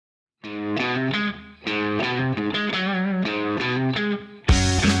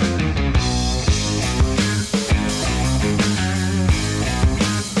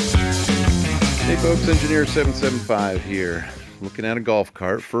Engineer 775 here, looking at a golf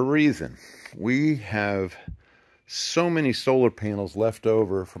cart for a reason. We have so many solar panels left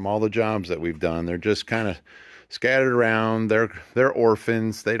over from all the jobs that we've done. They're just kind of scattered around. They're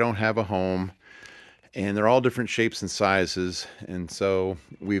orphans. They don't have a home, and they're all different shapes and sizes. And so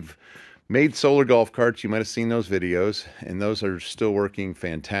we've made solar golf carts. You might have seen those videos, and those are still working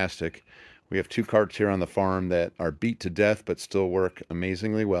fantastic. We have two carts here on the farm that are beat to death but still work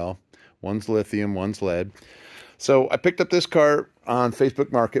amazingly well. One's lithium, one's lead. So I picked up this cart on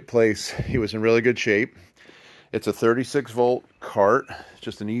Facebook Marketplace. It was in really good shape. It's a 36-volt cart,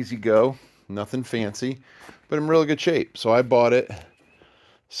 just an easy go, nothing fancy, but in really good shape. So I bought it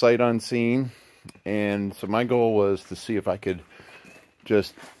sight unseen, and so my goal was to see if I could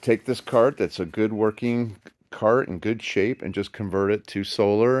just take this cart that's a good working cart in good shape and just convert it to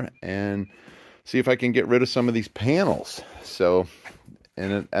solar and see if I can get rid of some of these panels. So,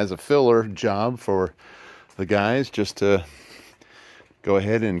 and as a filler job for the guys, just to go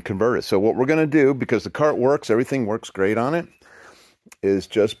ahead and convert it. So what we're going to do, because the cart works, everything works great on it, is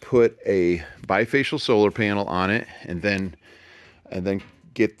just put a bifacial solar panel on it, and then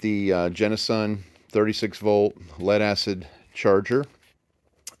get the Genasun 36-volt lead acid charger,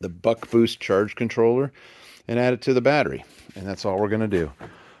 the buck boost charge controller, and add it to the battery. And that's all we're going to do.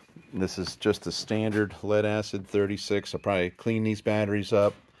 This is just a standard lead acid 36. I'll probably clean these batteries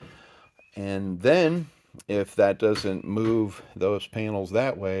up, and then if that doesn't move those panels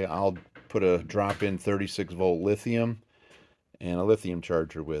that way, I'll put a drop-in 36-volt lithium and a lithium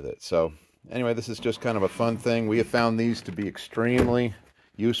charger with it. So anyway, this is just kind of a fun thing. We have found these to be extremely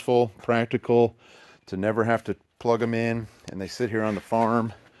useful, practical, to never have to plug them in, and they sit here on the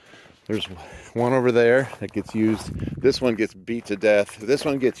farm. There's one over there that gets used. This one gets beat to death. This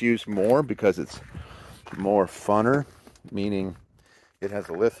one gets used more because it's more funner, meaning it has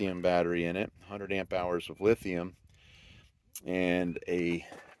a lithium battery in it, 100 amp hours of lithium, and a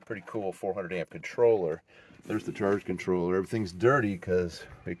pretty cool 400 amp controller. There's the charge controller. Everything's dirty because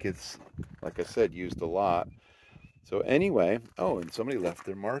it gets, like I said, used a lot. So anyway, oh, and somebody left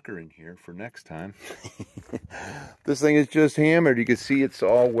their marker in here for next time. This thing is just hammered. You can see it's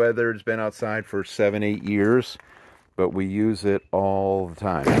all weathered. It's been outside for 7-8 years, but we use it all the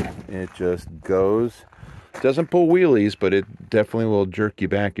time. It just goes. Doesn't pull wheelies, but it definitely will jerk you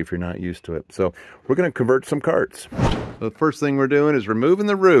back if you're not used to it. So we're going to convert some carts. So the first thing we're doing is removing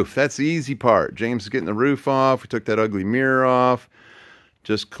the roof. That's the easy part. James is getting the roof off. We took that ugly mirror off.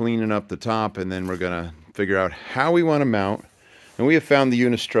 Just cleaning up the top, and then we're going to figure out how we want to mount. And we have found the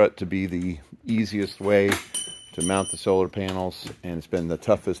unistrut to be the easiest way to mount the solar panels, and it's been the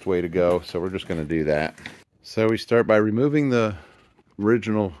toughest way to go, so we're just going to do that. So we start by removing the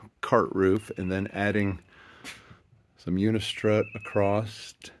original cart roof and then adding some unistrut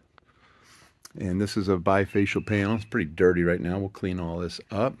across. And this is a bifacial panel. It's pretty dirty right now. We'll clean all this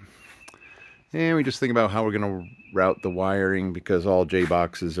up. And we just think about how we're going to route the wiring, because all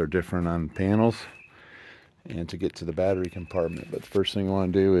J-boxes are different on panels, and to get to the battery compartment. But the first thing we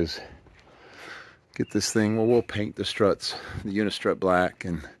want to do is get this thing, well, we'll paint the struts, the unistrut black,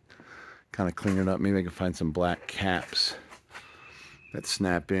 and kind of clean it up. Maybe I can find some black caps that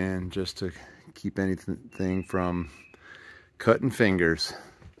snap in just to keep anything from cutting fingers.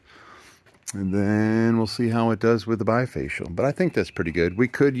 And then we'll see how it does with the bifacial. But I think that's pretty good. We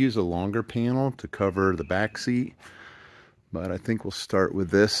could use a longer panel to cover the back seat, but I think we'll start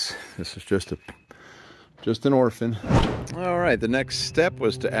with this. This is just an orphan. All right, the next step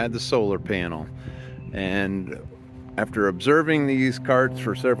was to add the solar panel. And after observing these carts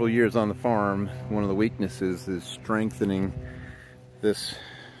for several years on the farm, one of the weaknesses is strengthening this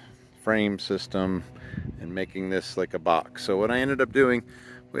frame system and making this like a box. So what I ended up doing,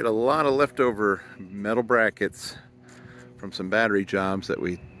 we had a lot of leftover metal brackets from some battery jobs that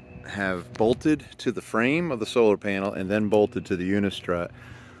we have bolted to the frame of the solar panel and then bolted to the unistrut.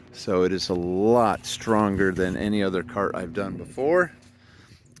 So it is a lot stronger than any other cart I've done before.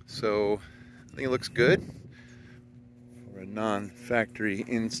 So I think it looks good for a non-factory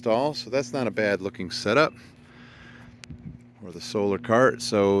install. So that's not a bad looking setup for the solar cart.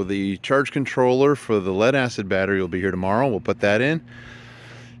 So the charge controller for the lead acid battery will be here tomorrow. We'll put that in.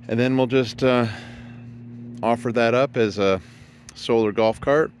 And then we'll just offer that up as a solar golf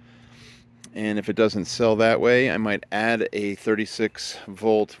cart. And if it doesn't sell that way, I might add a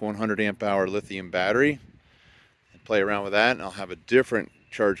 36-volt, 100 amp hour lithium battery and play around with that. And I'll have a different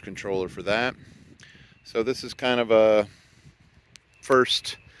charge controller for that. So this is kind of a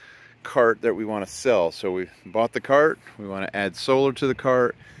first cart that we want to sell. So we bought the cart, we want to add solar to the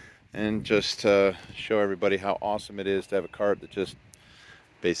cart, and just show everybody how awesome it is to have a cart that just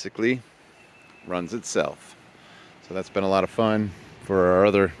basically runs itself. So that's been a lot of fun. For our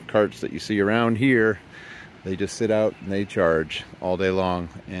other carts that you see around here, they just sit out and they charge all day long.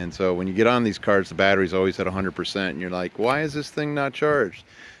 And so when you get on these carts, the battery's always at 100%, and you're like, why is this thing not charged?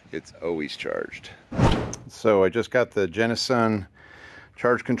 It's always charged. So I just got the Genasun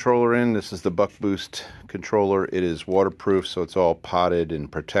charge controller in. This is the Buck Boost controller. It is waterproof, so it's all potted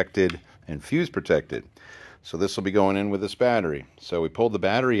and protected and fuse protected. So this will be going in with this battery. So we pulled the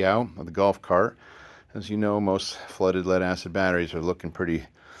battery out of the golf cart. As you know, most flooded lead acid batteries are looking pretty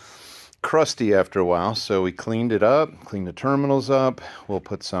crusty after a while. So we cleaned it up, cleaned the terminals up. We'll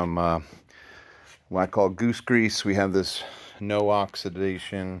put some what I call goose grease. We have this no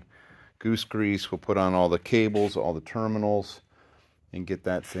oxidation goose grease. We'll put on all the cables, all the terminals, and get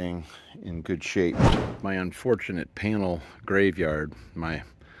that thing in good shape. My unfortunate panel graveyard, my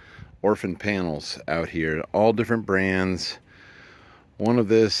Orphan Panels out here, all different brands. One of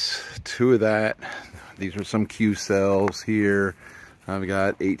this, two of that. These are some Q cells here. I've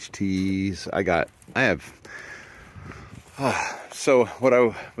got HTs. So what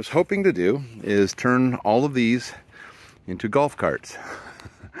I was hoping to do is turn all of these into golf carts.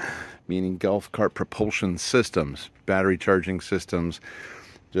 Meaning golf cart propulsion systems, battery charging systems,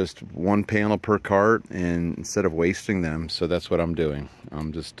 just one panel per cart, and instead of wasting them. So that's what I'm doing.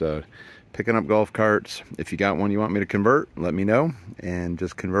 I'm just picking up golf carts. If you got one you want me to convert, let me know, and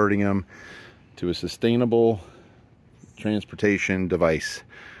just converting them to a sustainable transportation device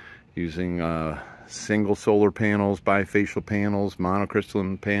using single solar panels, bifacial panels,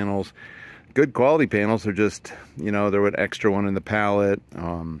 monocrystalline panels. Good quality panels are just, you know, they're an extra one in the pallet,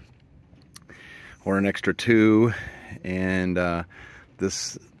 or an extra two. And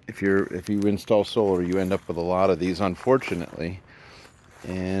this, if you install solar, you end up with a lot of these, unfortunately.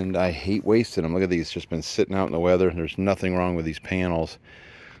 And I hate wasting them. Look at these, just been sitting out in the weather. There's nothing wrong with these panels,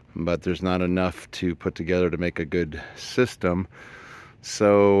 but there's not enough to put together to make a good system.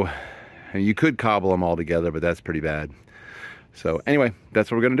 So you could cobble them all together, but that's pretty bad. So anyway,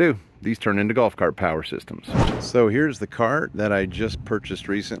 that's what we're gonna do. These turn into golf cart power systems. So here's the cart that I just purchased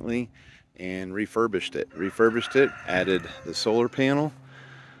recently and refurbished it. Added the solar panel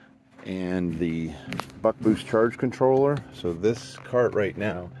and the Buck Boost charge controller. So this cart right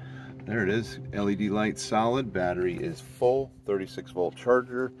now, there it is, LED light solid, battery is full, 36 volt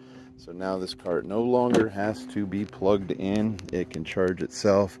charger. So now this cart no longer has to be plugged in, it can charge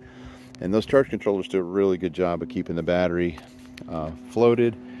itself. And those charge controllers do a really good job of keeping the battery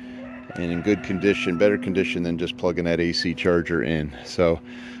floated and in good condition, better condition than just plugging that AC charger in. So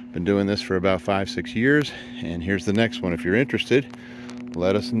been doing this for about 5-6 years, and here's the next one. If you're interested,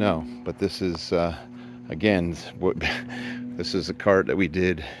 let us know. But this is again, this is a cart that we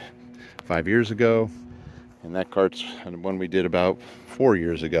did 5 years ago, and that cart's one we did about 4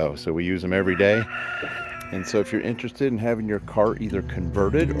 years ago. So we use them every day. And so if you're interested in having your cart either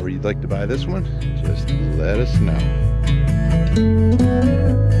converted or you'd like to buy this one, just let us know.